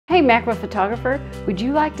Hey macro photographer, would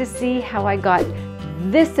you like to see how I got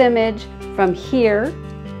this image from here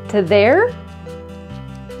to there?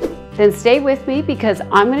 Then stay with me because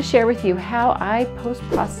I'm going to share with you how I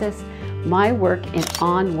post-process my work in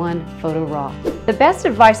ON1 Photo Raw. The best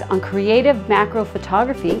advice on creative macro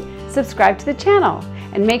photography, subscribe to the channel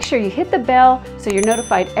and make sure you hit the bell so you're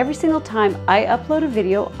notified every single time I upload a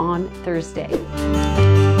video on Thursday.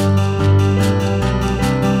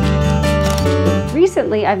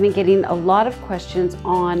 Recently, I've been getting a lot of questions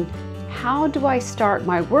on how do I start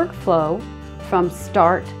my workflow from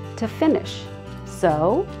start to finish.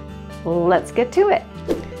 So let's get to it.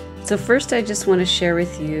 So first, I just want to share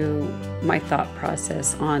with you my thought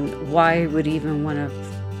process on why I would even want to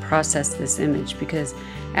process this image, because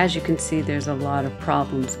as you can see, there's a lot of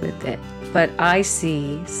problems with it. But I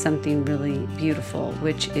see something really beautiful,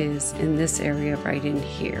 which is in this area right in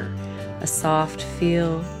here. A soft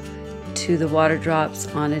feel to the water drops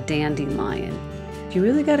on a dandelion. You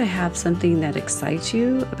really got to have something that excites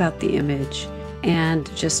you about the image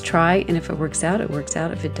and just try, and if it works out, it works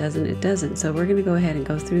out. If it doesn't, it doesn't. So we're going to go ahead and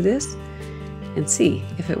go through this and see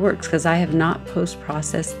if it works, because I have not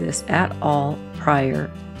post-processed this at all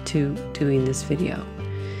prior to doing this video.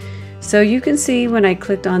 So you can see when I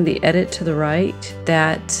clicked on the edit to the right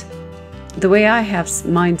that the way I have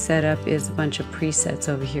mine set up is a bunch of presets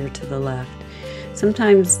over here to the left.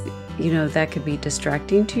 Sometimes, you know, that could be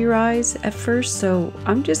distracting to your eyes at first, so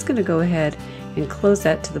I'm just going to go ahead and close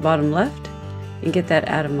that to the bottom left and get that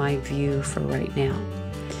out of my view for right now.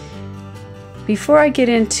 Before I get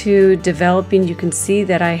into developing, you can see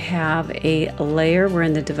that I have a layer. We're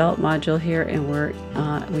in the develop module here, and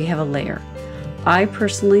we have a layer. I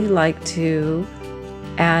personally like to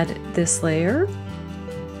add this layer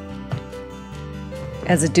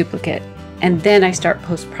as a duplicate, and then I start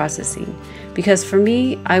post-processing, because for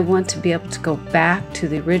me, I want to be able to go back to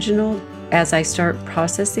the original. As I start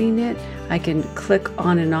processing it, I can click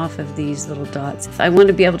on and off of these little dots. I want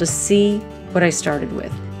to be able to see what I started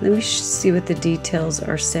with. Let me see what the details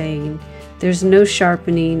are saying. There's no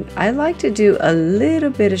sharpening. I like to do a little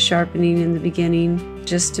bit of sharpening in the beginning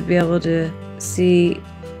just to be able to see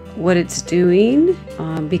what it's doing,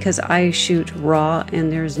 because I shoot raw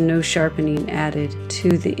and there's no sharpening added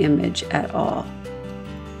to the image at all.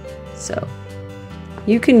 So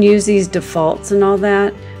you can use these defaults and all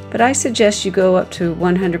that, but I suggest you go up to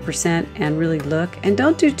 100% and really look, and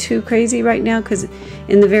don't do too crazy right now, because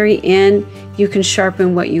in the very end you can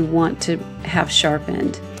sharpen what you want to have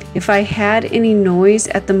sharpened. If I had any noise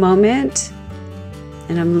at the moment,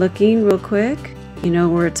 and I'm looking real quick, you know,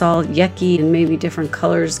 where it's all yucky and maybe different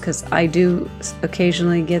colors, because I do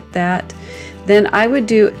occasionally get that, then I would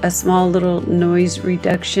do a small little noise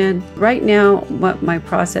reduction. Right now, what my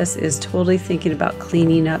process is totally thinking about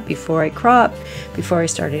cleaning up before I crop, before I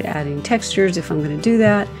started adding textures, if I'm going to do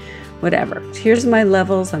that, whatever. Here's my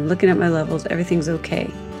levels. I'm looking at my levels. Everything's okay.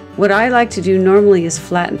 What I like to do normally is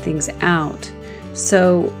flatten things out.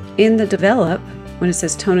 So in the develop, when it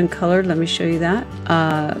says tone and color, let me show you that.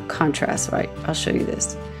 Contrast, right? I'll show you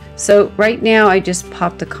this. So right now I just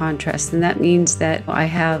popped the contrast, and that means that I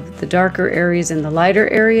have the darker areas and the lighter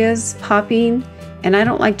areas popping, and I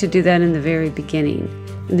don't like to do that in the very beginning.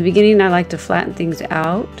 In the beginning, I like to flatten things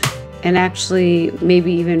out and actually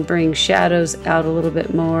maybe even bring shadows out a little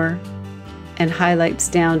bit more and highlights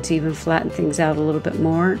down to even flatten things out a little bit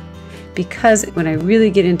more, because when I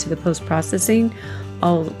really get into the post-processing,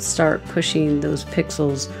 I'll start pushing those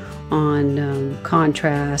pixels on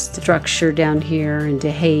contrast, structure down here, and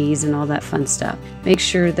dehaze and all that fun stuff. Make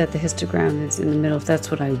sure that the histogram is in the middle if that's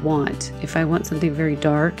what I want. If I want something very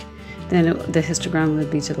dark, then the histogram would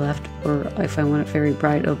be to the left, or if I want it very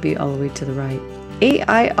bright, it'll be all the way to the right.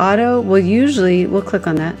 AI Auto will usually, we'll click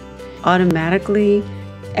on that, automatically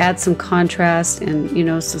add some contrast. And you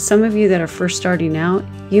know, so some of you that are first starting out,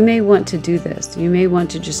 you may want to do this. You may want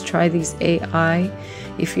to just try these AI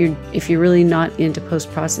if you're really not into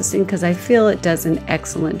post-processing, because I feel it does an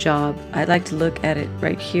excellent job. I like to look at it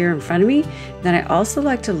right here in front of me. Then I also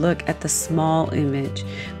like to look at the small image,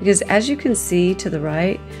 because as you can see to the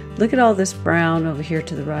right, look at all this brown over here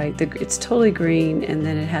to the right. It's totally green, and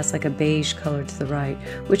then it has like a beige color to the right,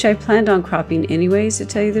 which I planned on cropping anyways, to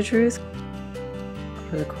tell you the truth.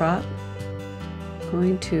 For the crop, I'm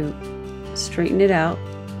going to straighten it out,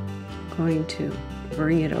 going to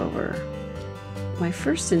bring it over. My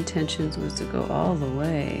first intentions was to go all the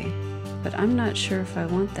way, but I'm not sure if I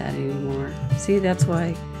want that anymore. See, that's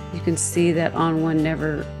why you can see that ON1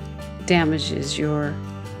 never damages your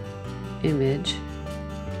image.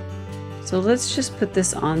 So let's just put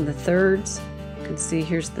this on the thirds. You can see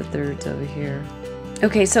here's the thirds over here.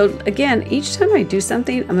 Okay, so again, each time I do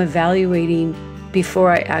something, I'm evaluating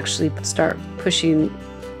before I actually start pushing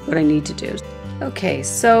what I need to do. Okay,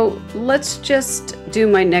 so let's just do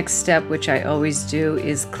my next step, which I always do,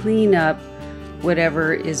 is clean up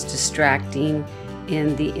whatever is distracting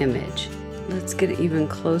in the image. Let's get even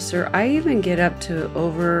closer. I even get up to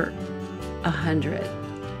over 100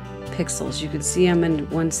 pixels. You can see I'm in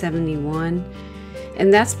 171,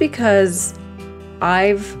 and that's because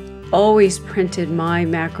I've always printed my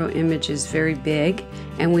macro images very big,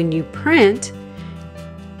 and when you print,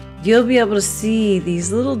 you'll be able to see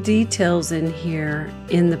these little details in here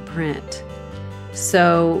in the print.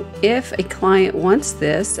 So if a client wants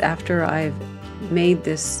this after I've made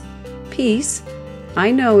this piece,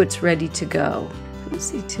 I know it's ready to go. I don't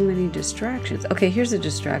see too many distractions. Okay, here's a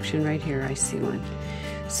distraction right here. I see one.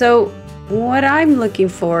 So what I'm looking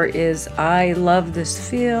for is, I love this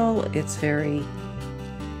feel. It's very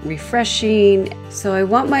refreshing. So I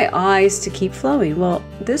want my eyes to keep flowing. Well,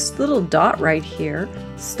 this little dot right here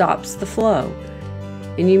stops the flow.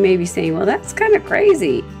 And you may be saying, well, that's kind of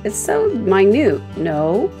crazy. It's so minute.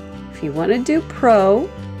 No, if you want to do pro,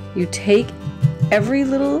 you take every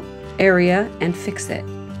little area and fix it.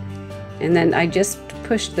 And then I just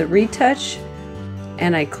pushed the retouch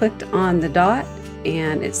and I clicked on the dot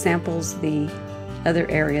and it samples the other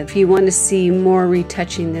area. If you want to see more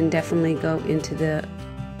retouching, then definitely go into the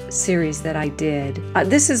series that I did.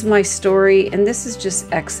 This is my story, and this is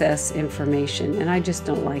just excess information, and I just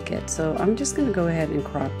don't like it. So I'm just going to go ahead and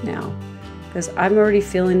crop now because I'm already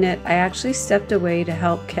feeling it. I actually stepped away to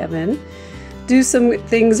help Kevin do some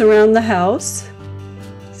things around the house.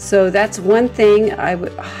 So that's one thing I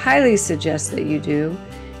would highly suggest that you do,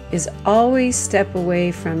 is always step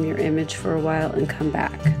away from your image for a while and come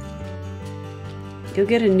back. You'll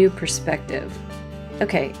get a new perspective.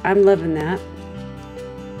 Okay, I'm loving that.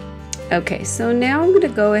 Okay, so now I'm going to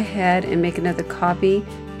go ahead and make another copy.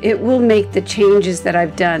 It will make the changes that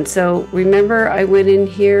I've done. So remember, I went in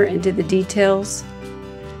here and did the details.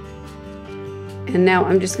 And now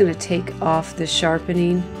I'm just going to take off the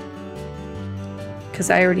sharpening because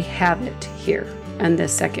I already have it here on the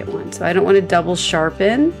second one. So I don't want to double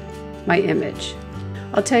sharpen my image.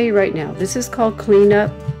 I'll tell you right now, this is called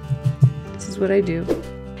cleanup. This is what I do.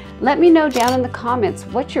 Let me know down in the comments,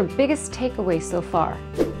 what's your biggest takeaway so far?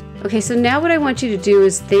 Okay, so now what I want you to do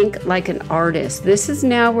is think like an artist. This is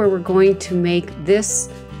now where we're going to make this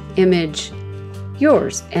image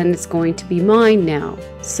yours, and it's going to be mine now.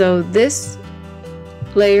 So this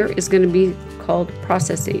layer is going to be called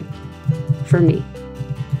processing for me.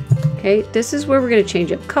 Okay, this is where we're going to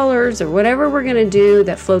change up colors or whatever we're going to do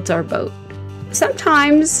that floats our boat.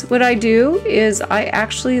 Sometimes what I do is I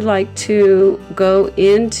actually like to go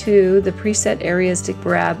into the preset areas to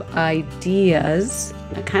grab ideas.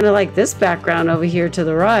 I kind of like this background over here to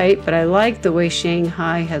the right, but I like the way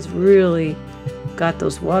Shanghai has really got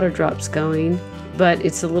those water drops going, but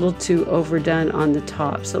it's a little too overdone on the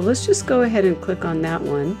top. So let's just go ahead and click on that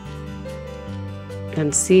one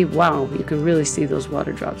and see, wow, you can really see those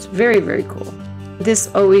water drops. Very, very cool.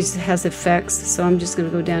 This always has effects, so I'm just going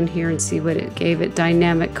to go down here and see what it gave it.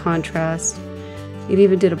 Dynamic contrast. It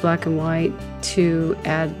even did a black and white to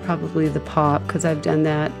add probably the pop, because I've done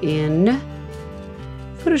that in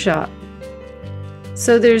Photoshop.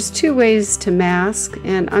 So there's two ways to mask,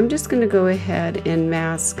 and I'm just going to go ahead and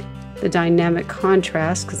mask the dynamic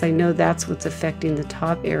contrast because I know that's what's affecting the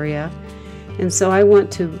top area. And so I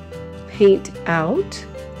want to paint out,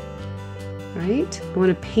 right? I want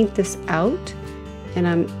to paint this out, and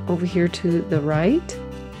I'm over here to the right.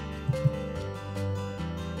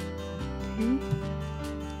 Okay.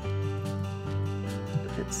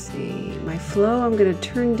 Let's see, my flow I'm going to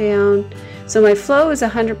turn down. So my flow is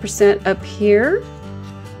 100% up here,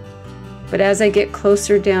 but as I get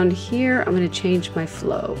closer down here, I'm going to change my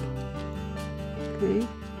flow. Okay,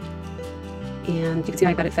 and you can see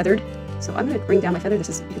I've got it feathered. So I'm going to bring down my feather. This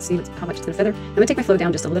is, you can see how much it's going to feather. I'm going to take my flow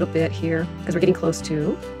down just a little bit here because we're getting close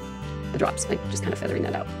to the drops. Like just kind of feathering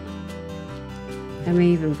that out. I may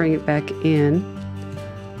even bring it back in.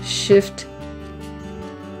 Shift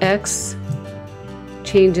X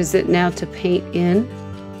changes it now to paint in.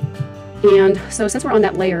 And so since we're on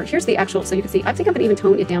that layer, here's the actual, so you can see, I think I'm going to even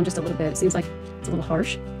tone it down just a little bit. It seems like it's a little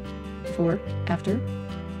harsh before, after.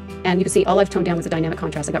 And you can see all I've toned down was the dynamic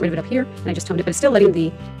contrast. I got rid of it up here, and I just toned it, but it's still letting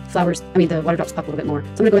the flowers, the water drops pop a little bit more. So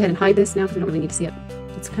I'm going to go ahead and hide this now because we don't really need to see it.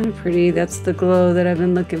 It's kind of pretty. That's the glow that I've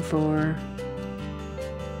been looking for.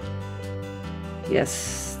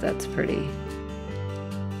 Yes, that's pretty.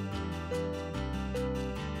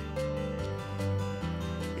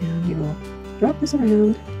 And we will drop this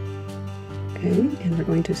around. Okay, and we're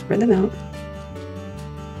going to spread them out.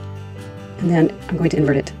 And then I'm going to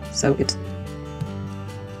invert it so it's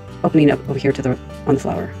opening up over here to on the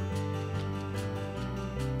flower.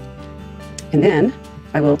 And then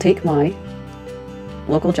I will take my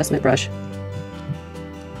local adjustment brush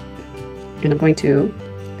and I'm going to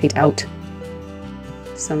paint out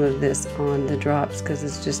some of this on the drops because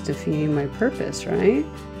it's just defeating my purpose, right?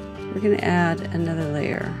 We're going to add another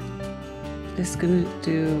layer. This is going to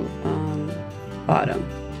do bottom.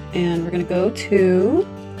 And we're going to go to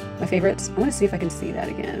my favorites. I want to see if I can see that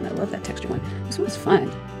again. I love that texture one. This one's fun.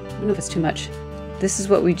 I don't know if it's too much. This is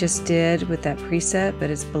what we just did with that preset,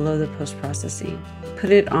 but it's below the post-processing.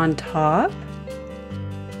 Put it on top,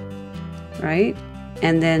 right?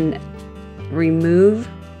 And then remove,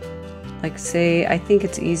 like say, I think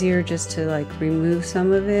it's easier just to like remove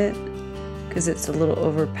some of it because it's a little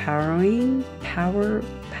overpowering.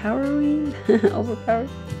 Overpowered.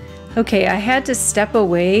 Okay, I had to step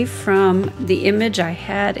away from the image. I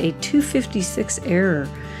had a 256 error,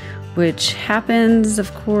 which happens,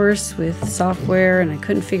 of course, with software, and I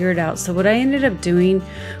couldn't figure it out. So what I ended up doing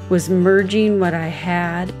was merging what I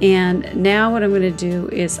had. And now what I'm going to do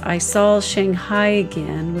is I saw Shanghai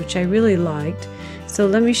again, which I really liked. So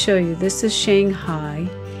let me show you. This is Shanghai,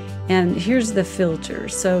 and here's the filter.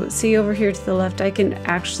 So see over here to the left, I can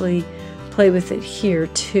actually play with it here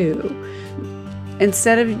too.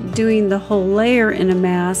 Instead of doing the whole layer in a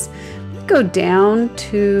mass, go down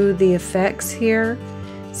to the effects here.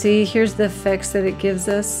 See, here's the effects that it gives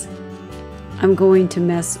us. I'm going to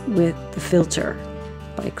mess with the filter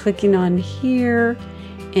by clicking on here,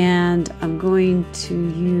 and I'm going to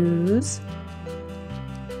use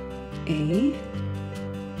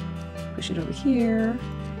push it over here.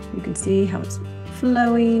 You can see how it's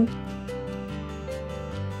flowing,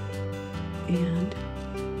 and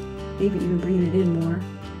maybe even bringing it in more.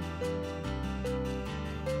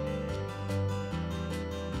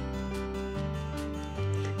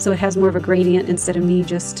 So it has more of a gradient instead of me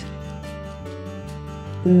just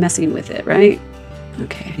messing with it, right?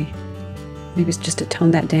 Okay, maybe it's just to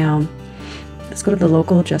tone that down. Let's go to the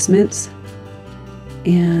local adjustments,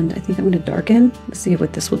 and I think I'm going to darken. Let's see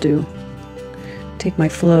what this will do. Take my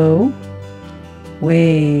flow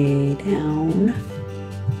way down,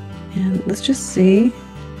 and let's just see.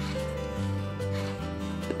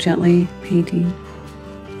 Gently painting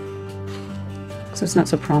so it's not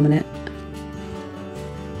so prominent.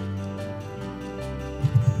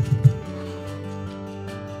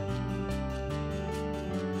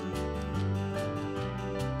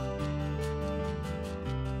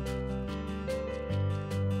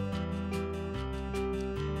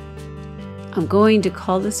 I'm going to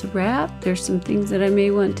call this a wrap. There's some things that I may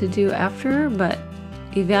want to do after, but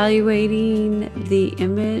evaluating the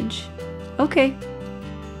image. Okay.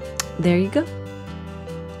 There you go.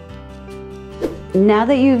 Now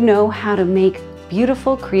that you know how to make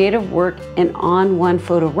beautiful creative work in ON1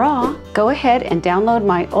 Photo Raw, go ahead and download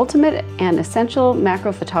my ultimate and essential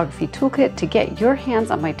macro photography toolkit to get your hands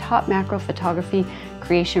on my top macro photography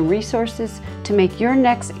creation resources to make your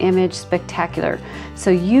next image spectacular so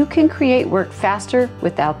you can create work faster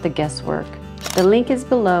without the guesswork. The link is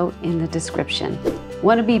below in the description.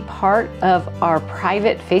 Want to be part of our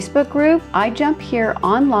private Facebook group? I jump here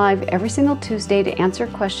on live every single Tuesday to answer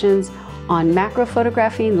questions on macro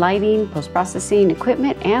photographing, lighting, post-processing,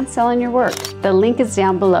 equipment, and selling your work. The link is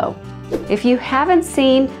down below. If you haven't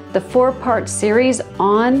seen the 4-part series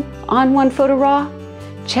on ON1 Photo Raw,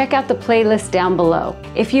 check out the playlist down below.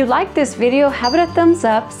 If you like this video, have it a thumbs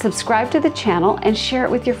up, subscribe to the channel, and share it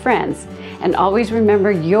with your friends. And always remember,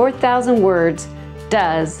 your 1,000 words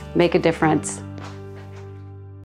does make a difference.